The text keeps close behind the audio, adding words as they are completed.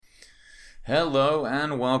Hello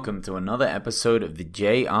and welcome to another episode of the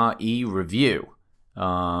JRE Review.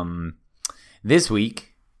 This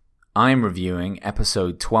week, I'm reviewing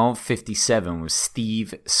episode 1257 with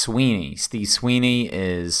Steve Sweeney. Steve Sweeney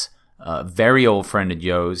is a very old friend of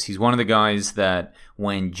Joe's. He's one of the guys that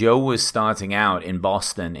when Joe was starting out in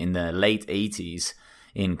Boston in the late 80s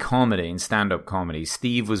in comedy, in stand-up comedy,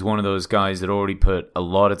 Steve was one of those guys that already put a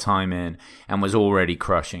lot of time in and was already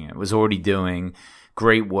crushing it, was already doing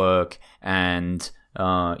great work and,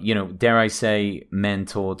 dare I say,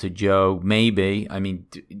 mentor to Joe, maybe. I mean,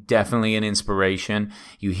 definitely an inspiration.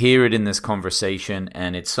 You hear it in this conversation,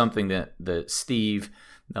 and it's something that Steve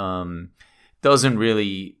doesn't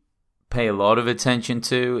really pay a lot of attention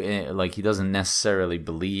to. Like, he doesn't necessarily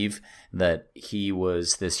believe that he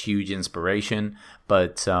was this huge inspiration,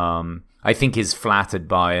 but I think he's flattered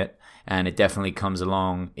by it. And it definitely comes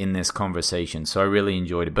along in this conversation. So I really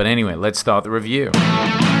enjoyed it. But anyway, let's start the review.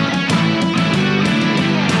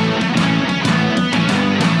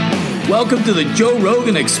 Welcome to the Joe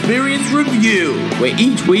Rogan Experience Review, where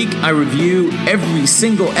each week I review every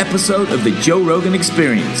single episode of the Joe Rogan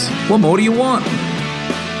Experience. What more do you want?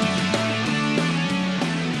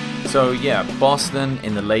 So yeah, Boston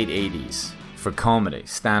in the late 80s for comedy,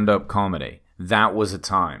 stand-up comedy. That was a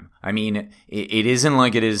time. I mean, it isn't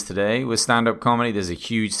like it is today with stand-up comedy. There's a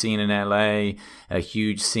huge scene in LA, a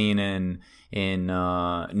huge scene in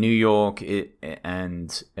New York, it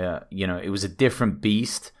was a different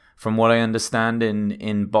beast from what I understand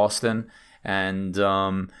in Boston, and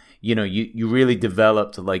you really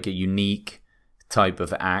developed like a unique type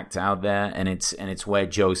of act out there, and it's where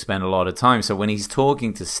Joe spent a lot of time. So when he's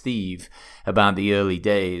talking to Steve about the early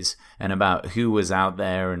days and about who was out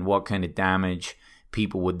there and what kind of damage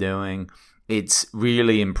people were doing, it's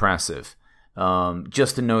really impressive.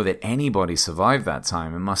 Just to know that anybody survived that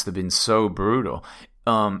time, it must have been so brutal.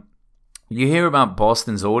 You hear about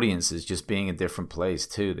Boston's audiences just being a different place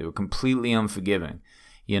too. They were completely unforgiving.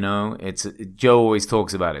 Joe always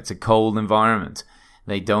talks about it. It's a cold environment.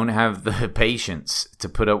 They don't have the patience to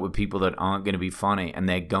put up with people that aren't going to be funny, and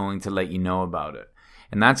they're going to let you know about it.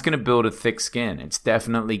 And that's going to build a thick skin. It's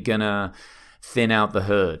definitely going to thin out the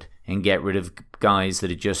herd and get rid of guys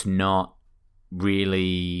that are just not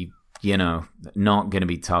really, not going to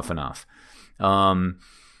be tough enough. One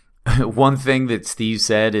thing that Steve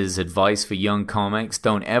said is advice for young comics: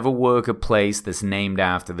 don't ever work a place that's named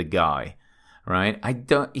after the guy. Right?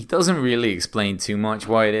 He doesn't really explain too much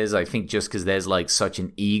why it is. I think just because there's like such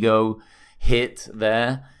an ego hit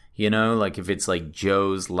there, like if it's like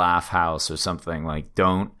Joe's Laugh House or something, like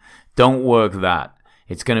don't work that.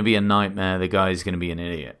 It's going to be a nightmare. The guy's going to be an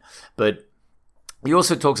idiot. But he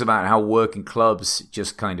also talks about how working clubs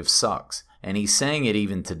just kind of sucks. And he's saying it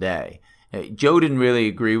even today. Joe didn't really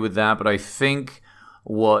agree with that, but I think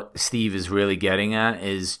what Steve is really getting at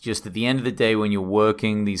is just at the end of the day, when you're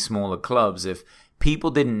working these smaller clubs, if people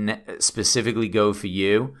didn't specifically go for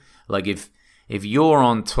you, like if you're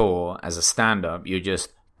on tour as a stand-up, you're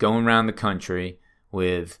just going around the country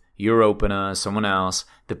with your opener, someone else,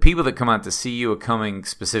 the people that come out to see you are coming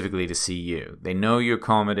specifically to see you. They know your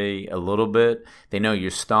comedy a little bit. They know your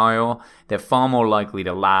style. They're far more likely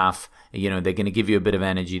to laugh. They're going to give you a bit of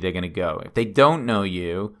energy. They're going to go. If they don't know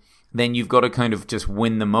you, then you've got to kind of just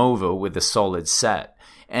win them over with a solid set.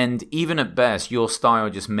 And even at best, your style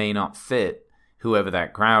just may not fit whoever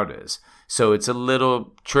that crowd is. So it's a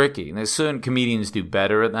little tricky. And there's certain comedians do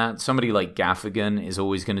better at that. Somebody like Gaffigan is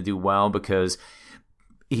always going to do well because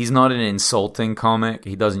he's not an insulting comic.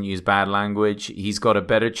 He doesn't use bad language. He's got a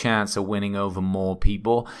better chance of winning over more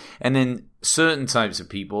people. And then certain types of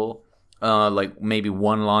people, like maybe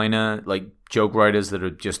one-liner, like joke writers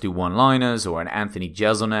that just do one-liners, or an Anthony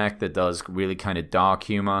Jeselnik that does really kind of dark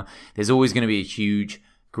humor. There's always going to be a huge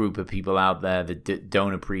group of people out there that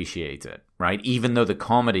don't appreciate it, right? Even though the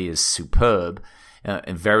comedy is superb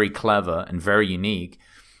and very clever and very unique,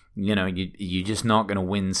 you're just not going to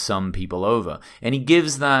win some people over. And he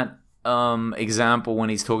gives that example when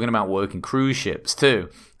he's talking about working cruise ships too.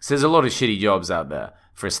 So there's a lot of shitty jobs out there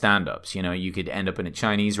for stand-ups. You could end up in a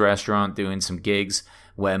Chinese restaurant doing some gigs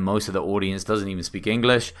where most of the audience doesn't even speak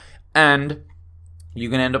English, and you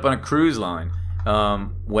can end up on a cruise line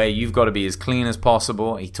where you've got to be as clean as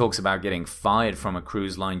possible. He talks about getting fired from a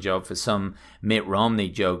cruise line job for some Mitt Romney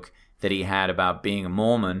joke that he had about being a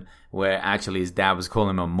Mormon, where actually his dad was calling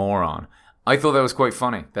him a moron. I thought that was quite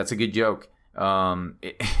funny. That's a good joke.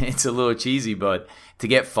 It's a little cheesy, but to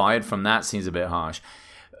get fired from that seems a bit harsh.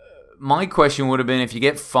 My question would have been, if you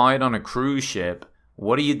get fired on a cruise ship,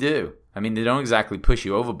 what do you do? I mean, they don't exactly push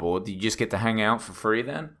you overboard. Do you just get to hang out for free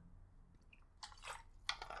then?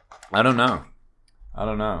 I don't know. I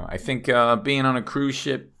don't know. I think being on a cruise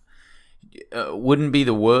ship wouldn't be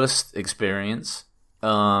the worst experience.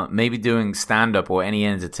 Maybe doing stand-up or any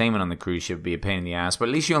entertainment on the cruise ship would be a pain in the ass, but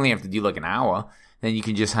at least you only have to do like an hour. Then you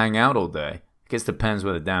can just hang out all day. I guess it depends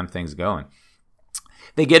where the damn thing's going.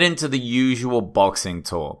 They get into the usual boxing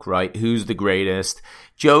talk, right? Who's the greatest?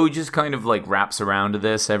 Joe just kind of like wraps around to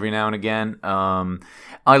this every now and again.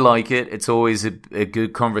 I like it. It's always a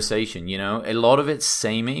good conversation, you know? A lot of it's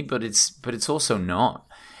samey, but it's also not.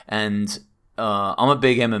 And I'm a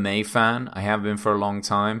big MMA fan. I have been for a long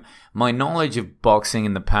time. My knowledge of boxing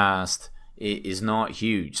in the past is not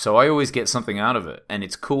huge, so I always get something out of it. And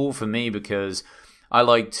it's cool for me because I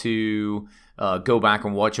like to go back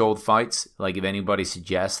and watch old fights. Like if anybody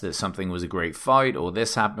suggests that something was a great fight or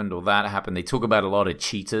this happened or that happened, they talk about a lot of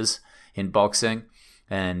cheaters in boxing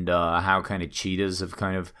and how kind of cheaters have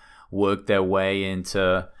kind of worked their way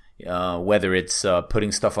into whether it's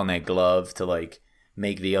putting stuff on their glove to like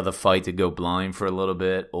make the other fighter go blind for a little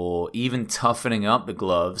bit, or even toughening up the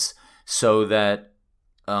gloves so that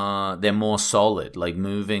they're more solid, like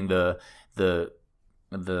moving the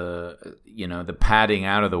padding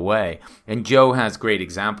out of the way. And Joe has great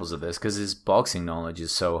examples of this because his boxing knowledge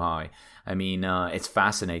is so high. I mean, it's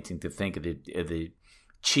fascinating to think of the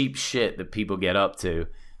cheap shit that people get up to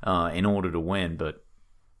in order to win. But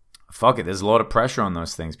fuck it, there's a lot of pressure on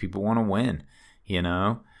those things. People want to win, you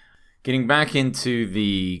know? Getting back into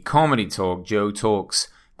the comedy talk, Joe talks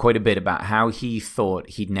quite a bit about how he thought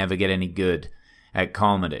he'd never get any good at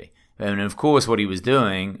comedy. And of course, what he was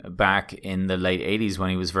doing back in the late 80s when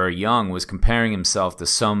he was very young was comparing himself to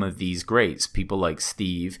some of these greats, people like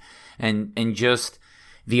Steve, and just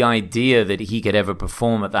the idea that he could ever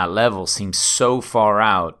perform at that level seems so far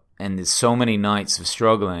out, and there's so many nights of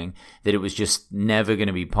struggling that it was just never going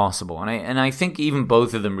to be possible. And I think even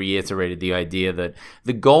both of them reiterated the idea that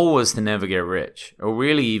the goal was to never get rich, or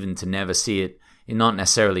really even to never see it, not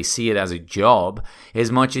necessarily see it as a job,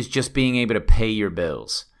 as much as just being able to pay your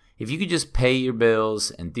bills. If you could just pay your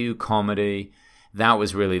bills and do comedy, that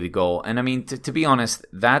was really the goal. And I mean, to be honest,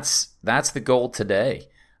 that's the goal today.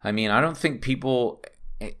 I mean, I don't think people...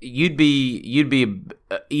 You'd be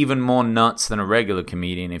even more nuts than a regular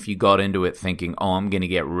comedian if you got into it thinking, oh, I'm going to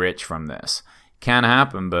get rich from this. Can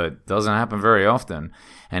happen, but doesn't happen very often.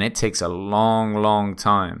 And it takes a long, long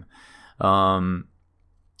time. Another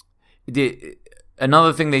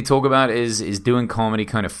thing they talk about is doing comedy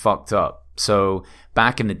kind of fucked up. So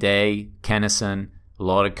back in the day, Kennison, a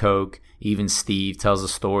lot of coke. Even Steve tells a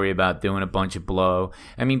story about doing a bunch of blow.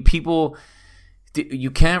 I mean, people...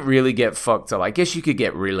 You can't really get fucked up. I guess you could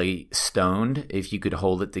get really stoned if you could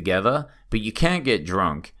hold it together, but you can't get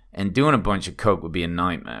drunk. And doing a bunch of coke would be a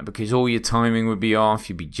nightmare because all your timing would be off.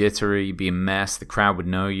 You'd be jittery. You'd be a mess. The crowd would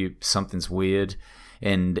know you. Something's weird.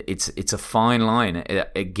 And it's a fine line.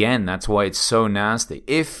 Again, that's why it's so nasty.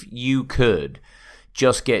 If you could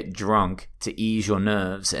just get drunk to ease your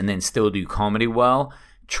nerves and then still do comedy well,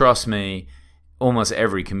 trust me, almost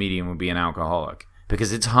every comedian would be an alcoholic.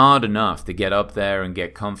 Because it's hard enough to get up there and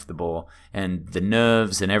get comfortable, and the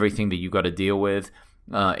nerves and everything that you got to deal with.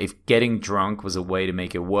 If getting drunk was a way to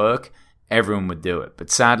make it work, everyone would do it. But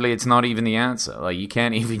sadly, it's not even the answer. Like, you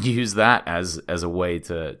can't even use that as a way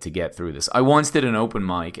to get through this. I once did an open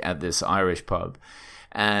mic at this Irish pub,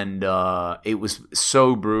 and it was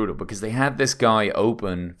so brutal because they had this guy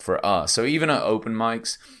open for us. So even at open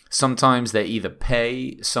mics, sometimes they either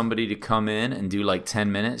pay somebody to come in and do like 10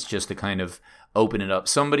 minutes just to kind of open it up.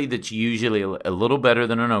 Somebody that's usually a little better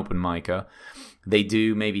than an open micer. They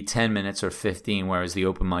do maybe 10 minutes or 15, whereas the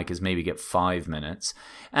open micers maybe get 5 minutes.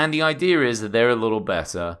 And the idea is that they're a little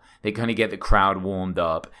better. They kind of get the crowd warmed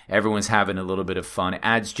up. Everyone's having a little bit of fun. It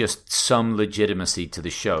adds just some legitimacy to the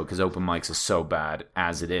show because open mics are so bad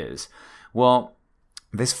as it is. Well,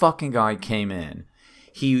 this fucking guy came in.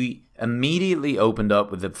 He immediately opened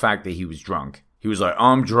up with the fact that he was drunk. He was like,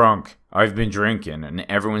 I'm drunk. I've been drinking. And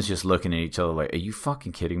everyone's just looking at each other like, are you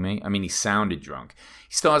fucking kidding me? I mean, he sounded drunk.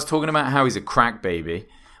 He starts talking about how he's a crack baby.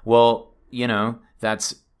 Well, you know,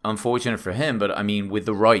 that's unfortunate for him. But I mean, with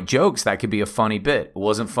the right jokes, that could be a funny bit. It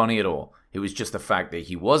wasn't funny at all. It was just the fact that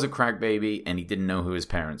he was a crack baby and he didn't know who his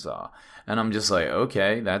parents are. And I'm just like,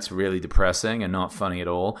 okay, that's really depressing and not funny at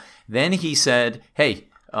all. Then he said, hey,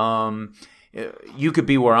 you could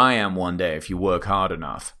be where I am one day if you work hard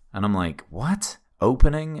enough. And I'm like, what?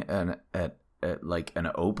 Opening like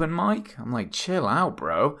an open mic? I'm like, chill out,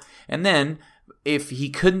 bro. And then, if he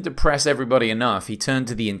couldn't depress everybody enough, he turned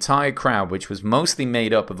to the entire crowd, which was mostly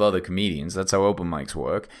made up of other comedians. That's how open mics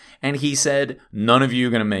work. And he said, none of you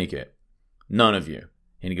are going to make it. None of you.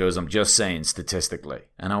 And he goes, I'm just saying statistically.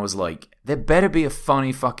 And I was like, there better be a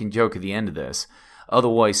funny fucking joke at the end of this.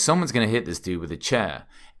 Otherwise, someone's going to hit this dude with a chair.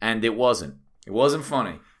 And it wasn't. It wasn't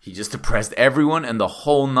funny. He just depressed everyone, and the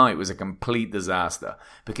whole night was a complete disaster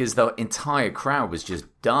because the entire crowd was just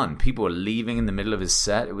done. People were leaving in the middle of his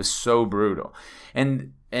set. It was so brutal.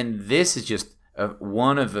 And this is just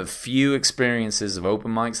one of the few experiences of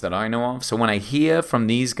open mics that I know of. So when I hear from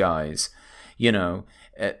these guys, you know,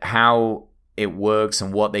 how it works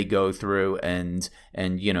and what they go through, and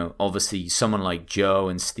you know, obviously someone like Joe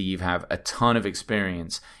and Steve have a ton of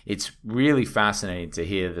experience. It's really fascinating to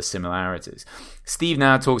hear the similarities. Steve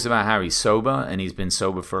now talks about how he's sober, and he's been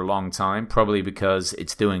sober for a long time, probably because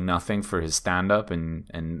it's doing nothing for his stand-up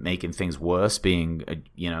and making things worse, being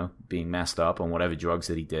messed up on whatever drugs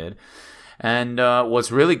that he did. And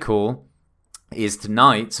what's really cool is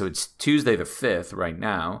tonight, so it's Tuesday the 5th right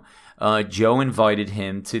now, Joe invited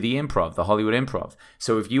him to the Improv, the Hollywood Improv.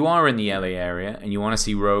 So if you are in the LA area and you want to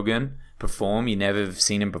see Rogan perform, you never have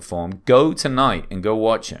seen him perform, go tonight and go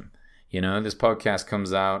watch him. You know, this podcast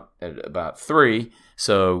comes out at about 3,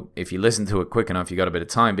 so if you listen to it quick enough, you got a bit of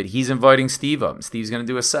time. But he's inviting Steve up, and Steve's going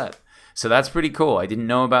to do a set. So that's pretty cool. I didn't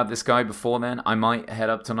know about this guy before then. I might head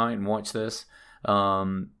up tonight and watch this.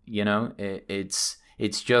 You know, it's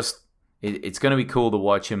going to be cool to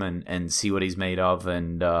watch him and see what he's made of,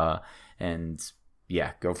 and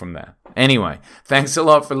yeah, go from there. Anyway, thanks a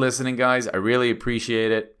lot for listening, guys. I really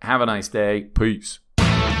appreciate it. Have a nice day. Peace.